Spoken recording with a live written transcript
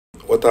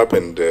What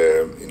happened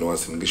in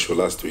Newsroom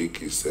last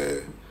week is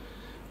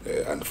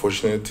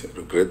unfortunate,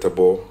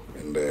 regrettable,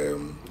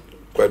 and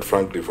quite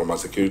frankly, from a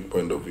security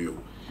point of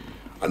view,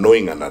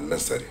 annoying and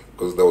unnecessary,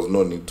 because there was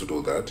no need to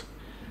do that.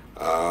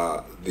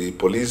 The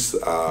police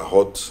are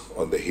hot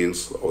on the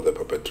heels of the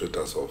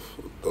perpetrators of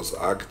those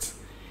acts.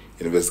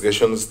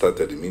 Investigations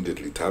started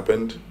immediately. It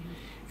happened.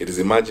 It is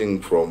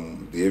emerging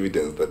from the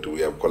evidence that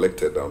we have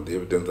collected, and the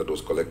evidence that was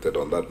collected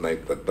on that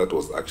night, that that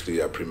was actually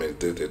a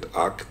premeditated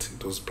act.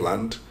 It was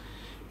planned,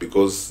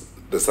 because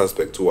the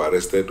suspects who were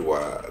arrested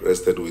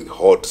with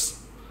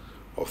hoards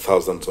of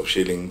thousands of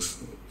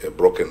shillings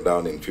broken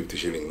down in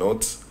 50-shilling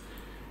notes,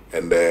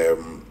 and they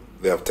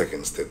have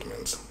taken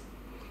statements.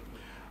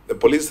 The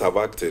police have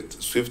acted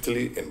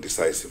swiftly and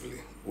decisively.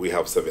 We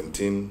have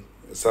 17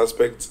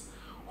 suspects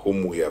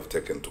whom we have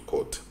taken to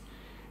court.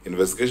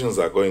 Investigations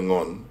are going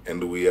on,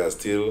 and we are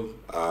still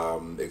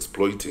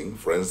exploiting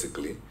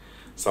forensically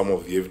some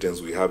of the evidence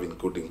we have,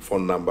 including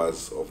phone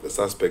numbers of the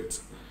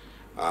suspects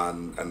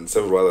and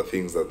several other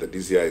things that the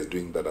DCI is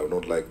doing that I would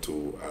not like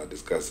to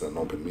discuss in an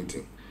open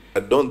meeting. I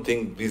don't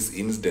think this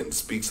incident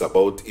speaks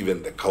about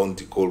even the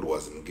county called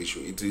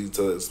Newsroom. It's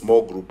a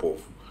small group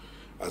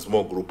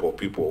of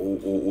people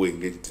who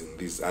engaged in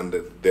this, and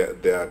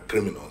they are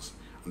criminals.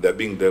 They're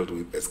being dealt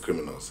with as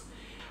criminals.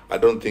 I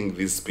don't think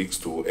this speaks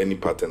to any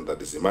pattern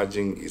that is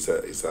emerging. It's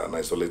an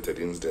isolated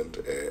incident,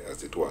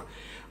 as it were.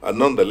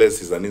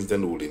 Nonetheless, it's an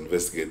incident we'll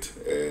investigate,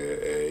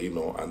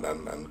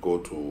 and go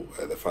to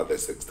the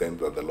farthest extent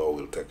that the law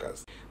will take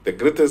us. The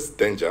greatest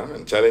danger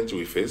and challenge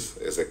we face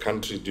as a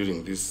country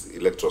during this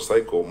electoral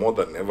cycle, more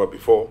than ever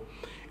before,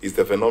 is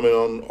the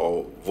phenomenon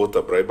of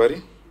voter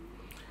bribery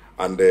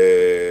and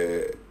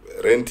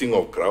renting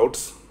of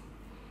crowds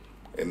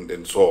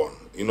and so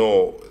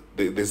on.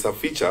 There's a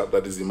feature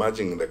that is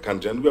emerging in the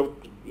country, and we have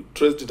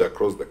traced it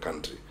across the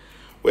country,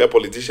 where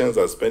politicians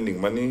are spending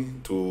money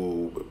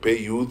to pay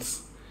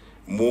youths,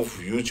 move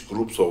huge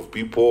groups of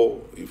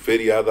people,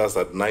 ferry others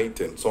at night,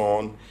 and so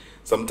on.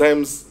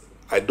 Sometimes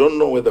I don't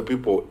know whether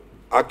people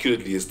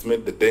accurately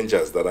estimate the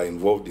dangers that are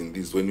involved in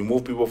this. When you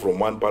move people from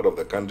one part of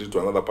the country to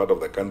another part of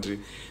the country,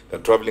 they're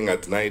traveling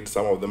at night.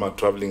 Some of them are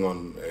traveling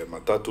on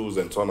matatus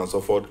and so on and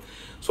so forth,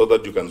 so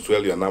that you can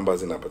swell your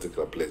numbers in a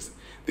particular place.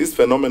 This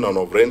phenomenon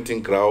of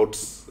renting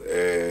crowds,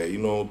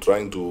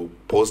 trying to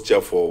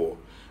posture for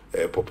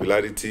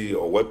popularity,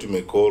 or what you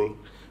may call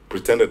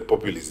pretended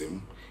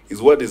populism,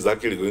 is what is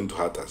actually going to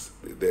hurt us,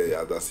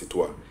 as it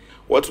were.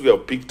 What we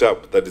have picked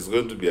up that is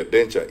going to be a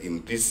danger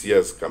in this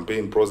year's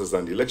campaign process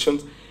and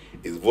elections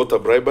is voter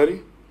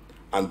bribery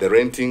and the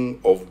renting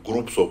of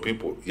groups of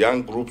people,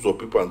 young groups of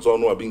people and so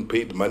on, who are being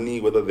paid money,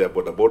 whether they are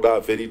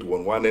border, ferried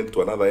from one end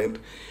to another end.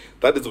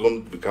 That is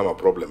going to become a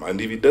problem. And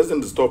if it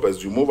doesn't stop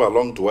as you move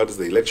along towards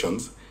the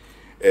elections,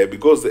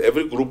 because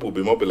every group will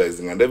be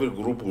mobilizing and every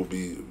group will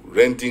be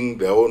renting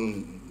their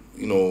own,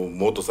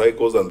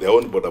 motorcycles and their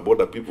own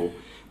border people,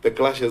 the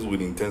clashes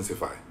will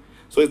intensify.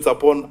 So it's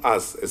upon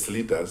us as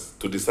leaders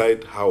to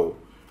decide how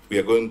we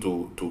are going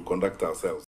to conduct ourselves.